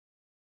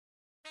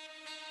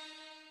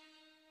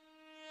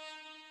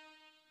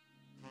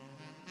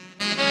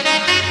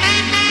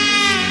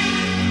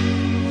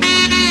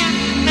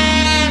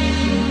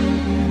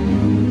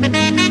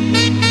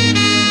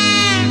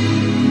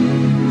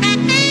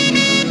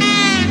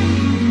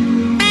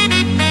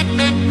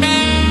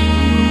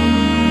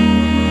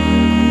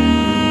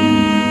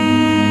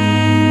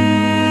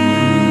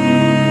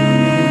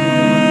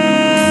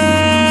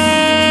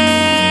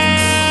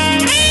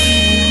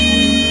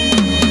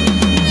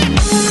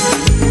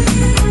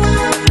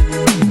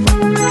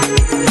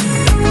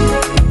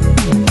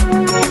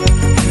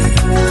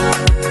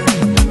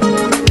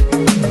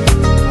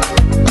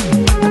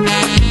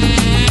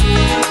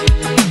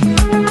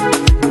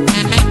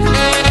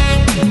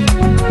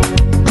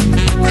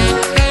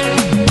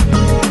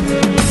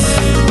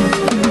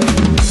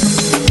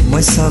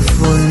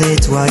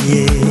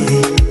noyé.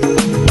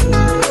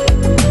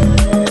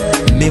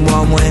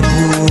 Mémoire moins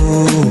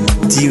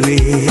pour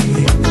tirer.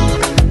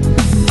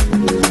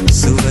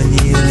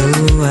 Souvenir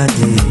nous a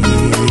dit.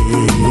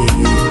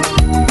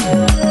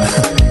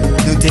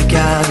 Nous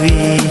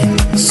t'écarris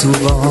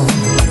souvent.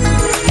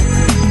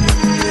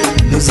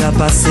 Nous a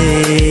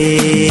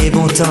passé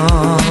bon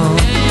temps.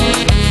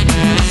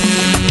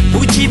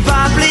 Ou t'y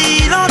pas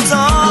pris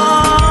longtemps.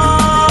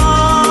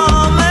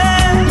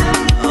 Mais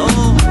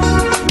oh,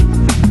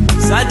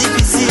 ça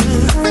difficile.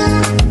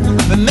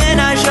 Me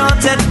ménage en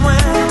tête moi.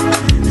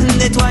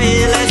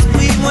 Nettoyer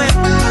l'esprit moi.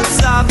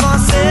 Tout ça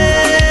avancer.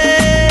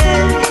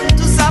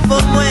 Tout ça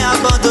pour moi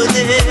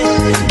abandonner.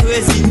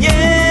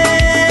 Résigner.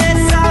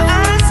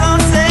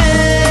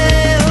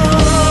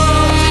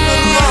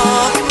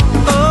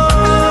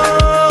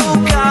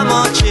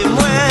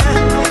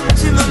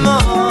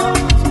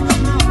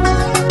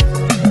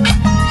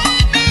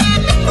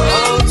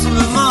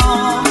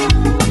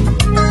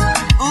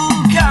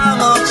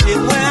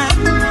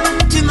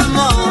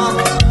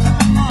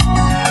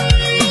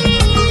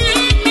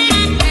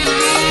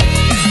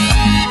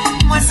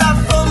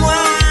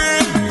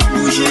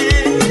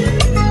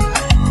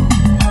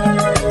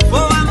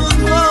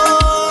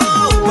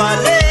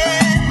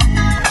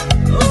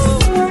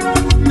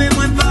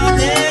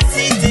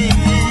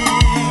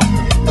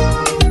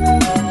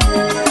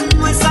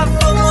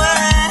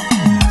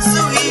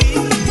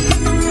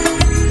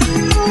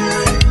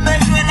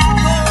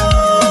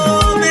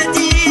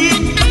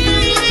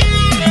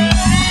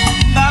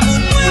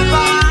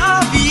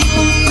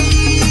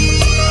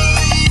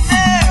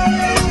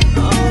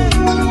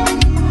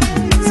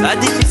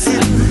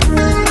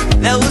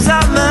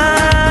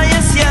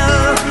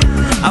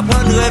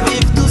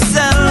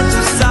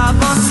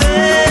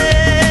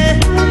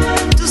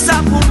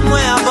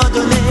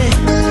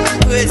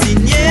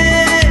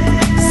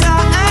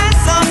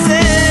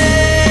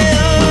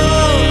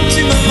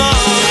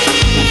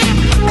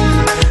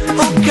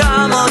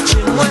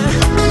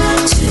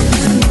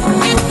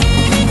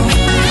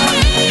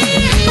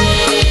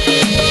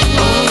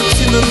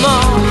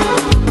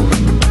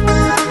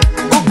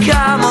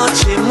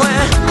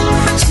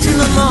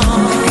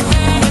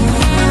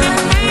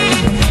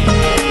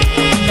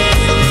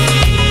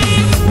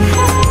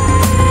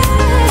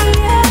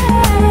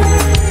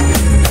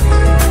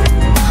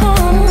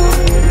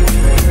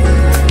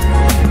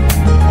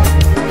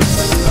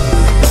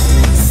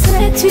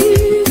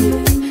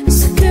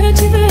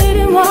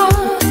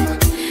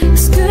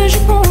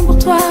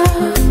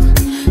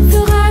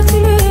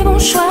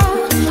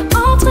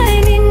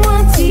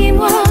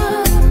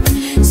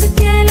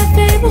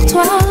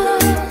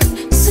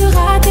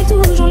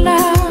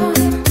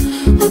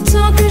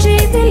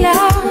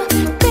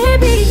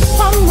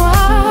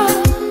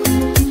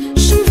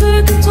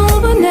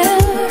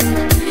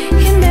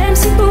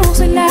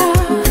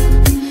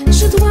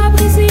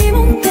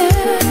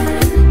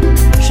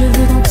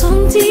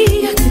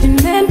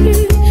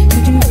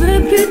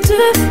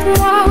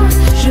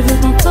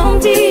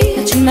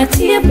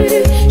 m'attire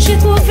plus, j'ai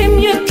trouvé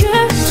mieux que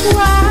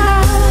toi.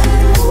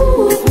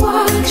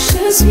 Pourquoi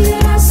je suis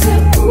là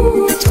seule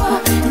pour toi?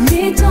 Il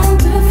est temps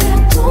de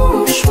faire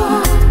ton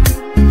choix.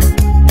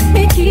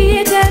 Mais qui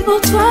est-elle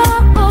pour toi?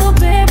 Oh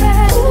bébé,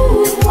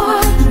 pourquoi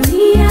il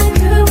n'y a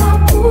que moi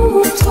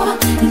pour toi?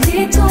 Il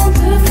est temps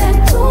de faire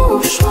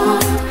ton choix.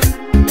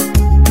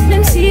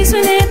 Même si ce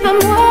n'est pas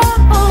moi,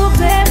 oh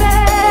bébé.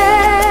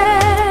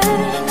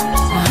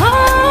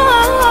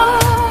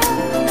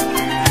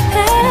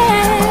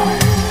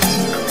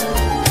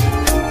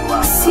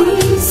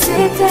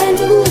 C'était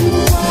nous.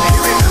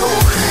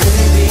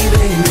 Baby,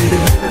 baby,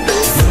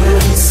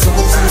 very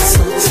salty,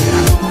 salty.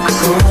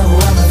 Como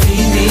ama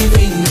vini,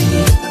 vini.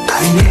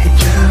 I need to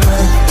get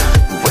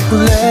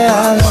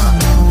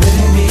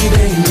baby,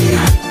 baby,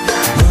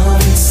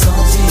 very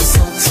salty,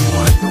 salty.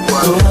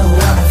 Como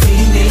ama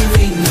vini,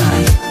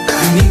 vini. I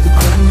need to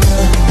get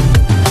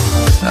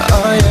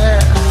oh yeah.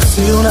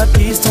 Sur la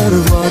piste, on ne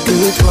voit que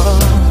toi.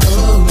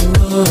 Oh,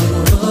 oh,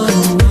 oh,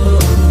 oh.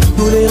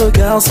 Tous les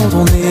regards sont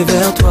tournés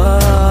vers toi.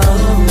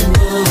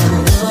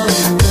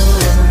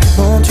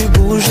 Quand tu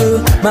bouges,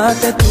 ma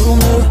tête tourne.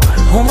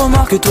 On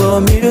remarque toi au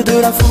milieu de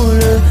la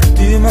foule.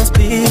 Tu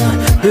m'inspires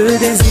le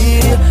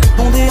désir.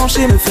 Ton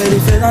déhanché me fait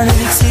l'effet d'un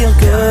élixir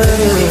que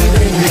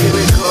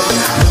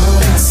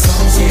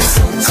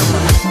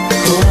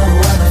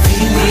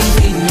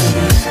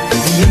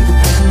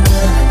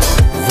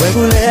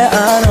voulais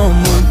un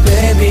homme,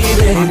 baby,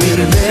 baby,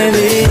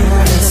 baby.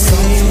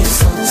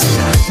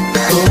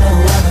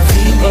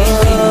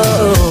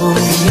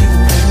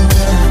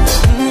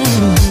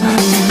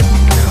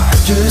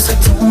 Je serai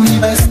ton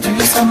ivresse, tu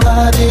seras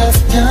ma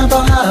déesse. Viens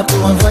par là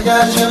pour un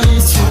voyage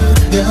délicieux.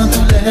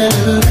 Bientôt l'air,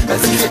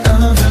 vas-y fais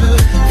un vœu.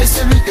 Et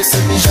celui que ce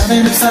n'est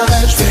jamais ne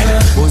s'arrête. Je vais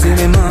poser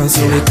mes mains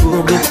sur les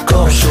courbes de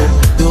corps chaud.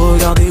 De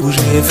regarder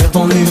bouger et faire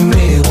ton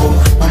numéro.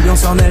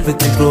 Ambiance en elle, vais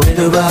t'explorer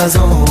de bas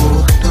en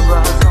haut.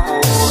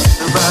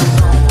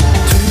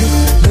 Tu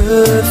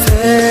me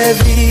fais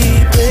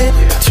vibrer.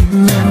 Tu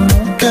mets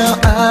mon cœur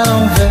à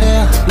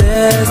l'envers.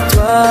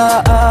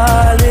 Laisse-toi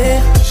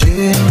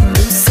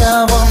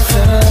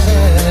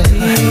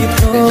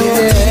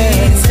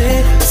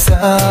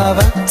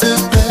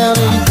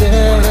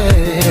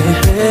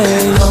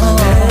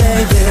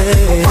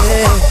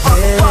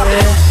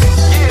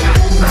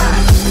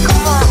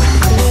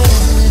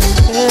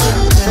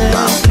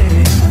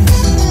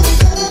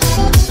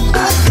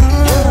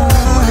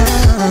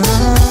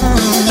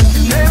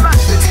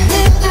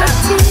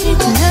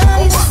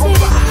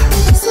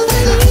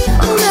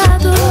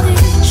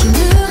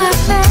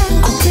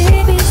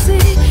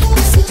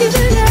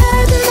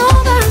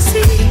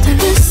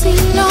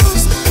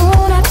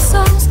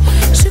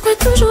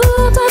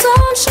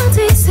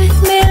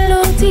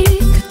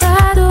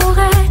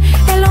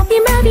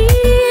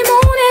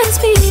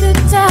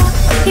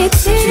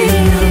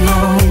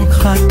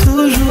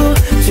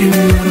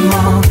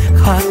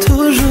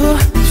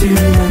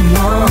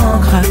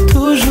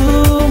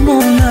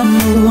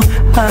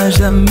à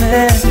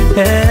jamais.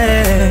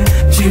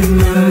 Tu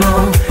me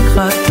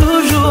manqueras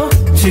toujours,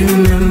 tu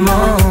me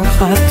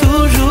manqueras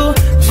toujours,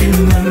 tu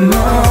me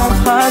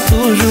manqueras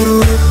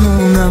toujours,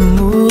 mon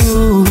amour.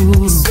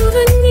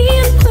 Souvenir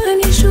du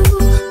premier jour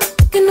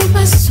que nous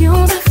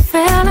passions à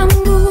faire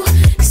l'amour,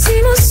 ces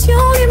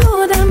émotions, les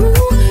mots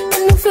d'amour que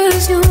nous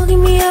faisions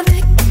rimer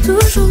avec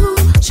toujours.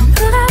 Je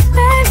me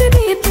rappelle de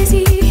des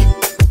plaisirs,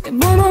 des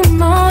bons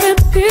moments de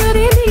pur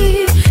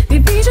délire.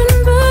 Baby, je ne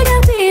veux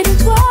garder de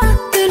toi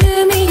que le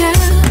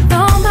meilleur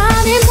dans ma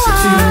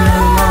mémoire.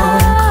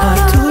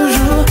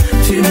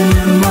 Tu me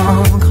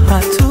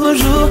manqueras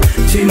toujours,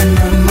 tu me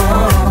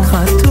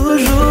manqueras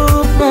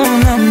toujours, mon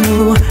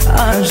amour, à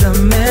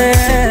jamais.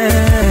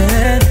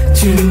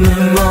 Tu me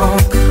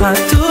manqueras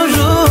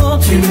toujours,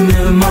 tu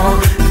me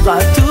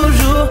manqueras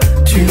toujours,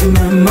 tu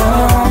me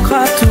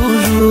manqueras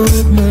toujours,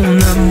 mon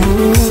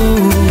amour.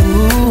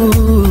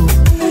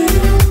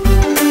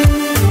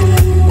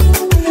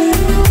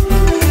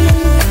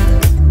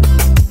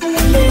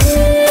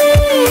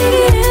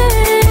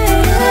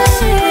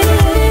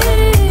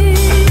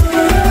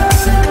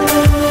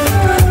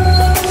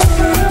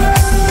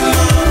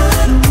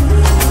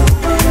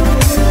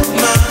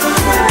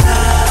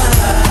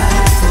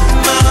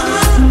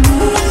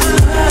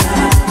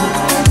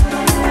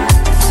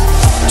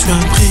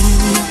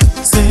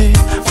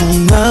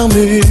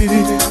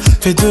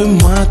 Fais de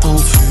moi ton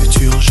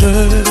futur,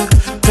 je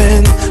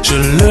peine, je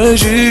le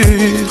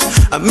jure,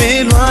 à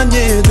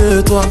m'éloigner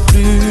de toi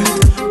plus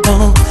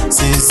dans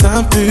ces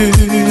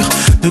impurs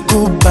de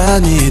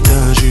compagnie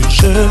d'injures.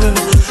 Je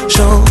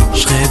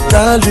changerai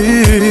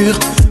d'allure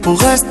pour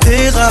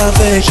rester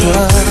avec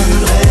toi.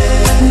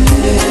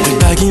 Les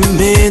bagues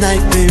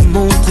médailles,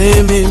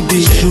 démontrer mes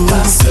bijoux,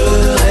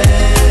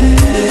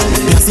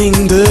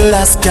 piercing de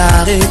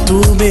lascar et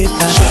tous mes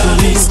taches.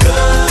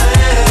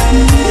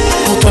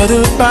 Pour toi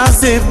de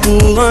passer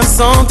pour un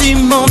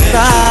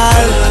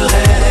sentimental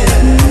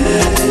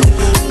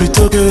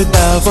plutôt que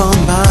d'avoir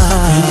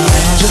mal.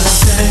 Je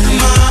sais que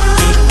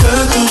je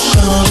peux tout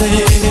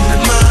changer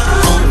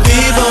en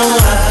vivant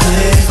à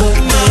tes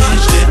côtés.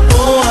 J'ai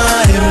bon à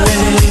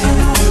aimer,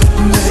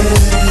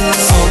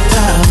 sans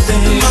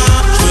tarder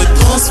je me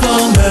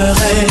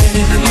transformerai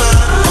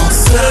en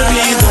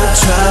celui dont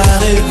tu as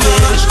rêvé.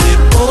 J'ai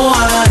bon à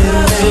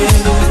aimer,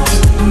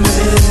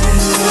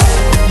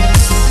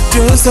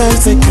 Dieu seul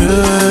sait que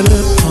le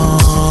temps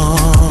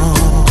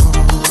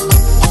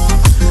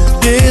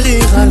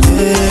guérira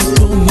les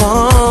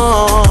tourments,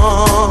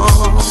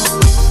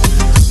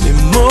 les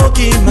mots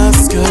qui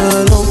masquent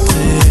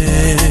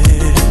l'entrée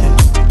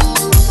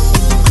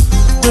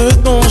de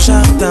ton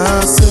jardin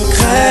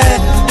secret.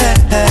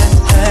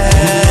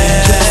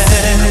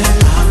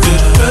 Que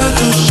je peux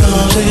tout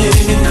changer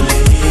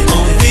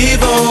en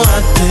vivant à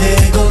tes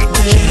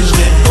côtés.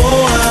 J'ai bon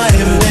à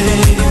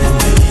aimer,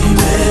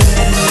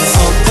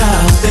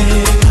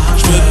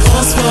 je me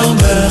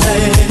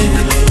transformerai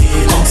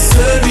en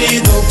celui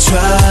dont tu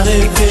as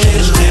rêvé.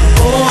 Je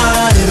réponds à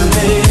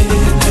aimer,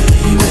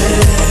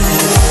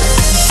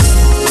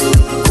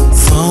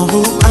 sans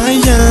vous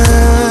rien,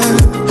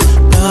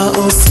 pas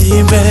aussi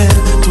belle,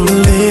 tous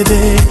les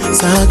dés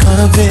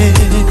aggravés.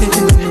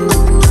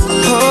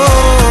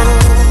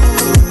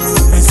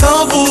 Et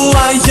sans vous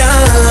rien,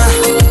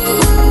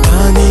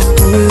 pas ni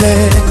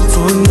poulet,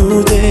 faut nous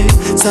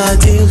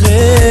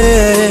désattirer.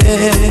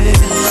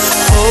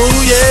 Oh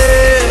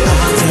yeah,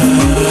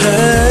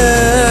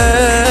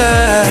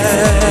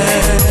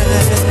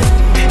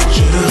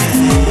 je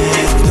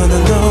rêve, non,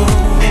 non, non,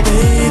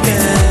 baby.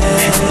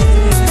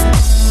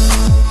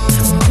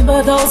 Remember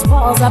those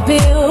walls I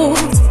built,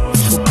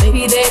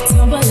 maybe they're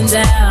tumbling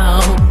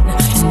down.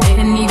 And they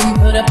didn't even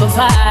put up a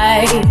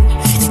fight,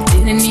 they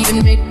didn't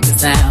even make a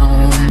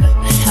sound.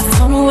 I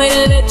found a way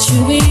to let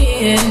you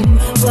in,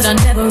 but I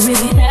never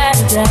really had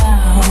a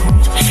doubt.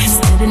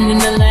 Standing in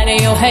the light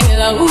of your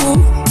halo,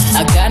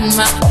 I got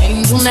my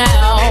angel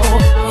now.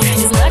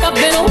 It's like I've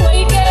been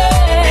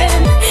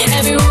awakened.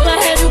 Every rule I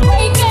had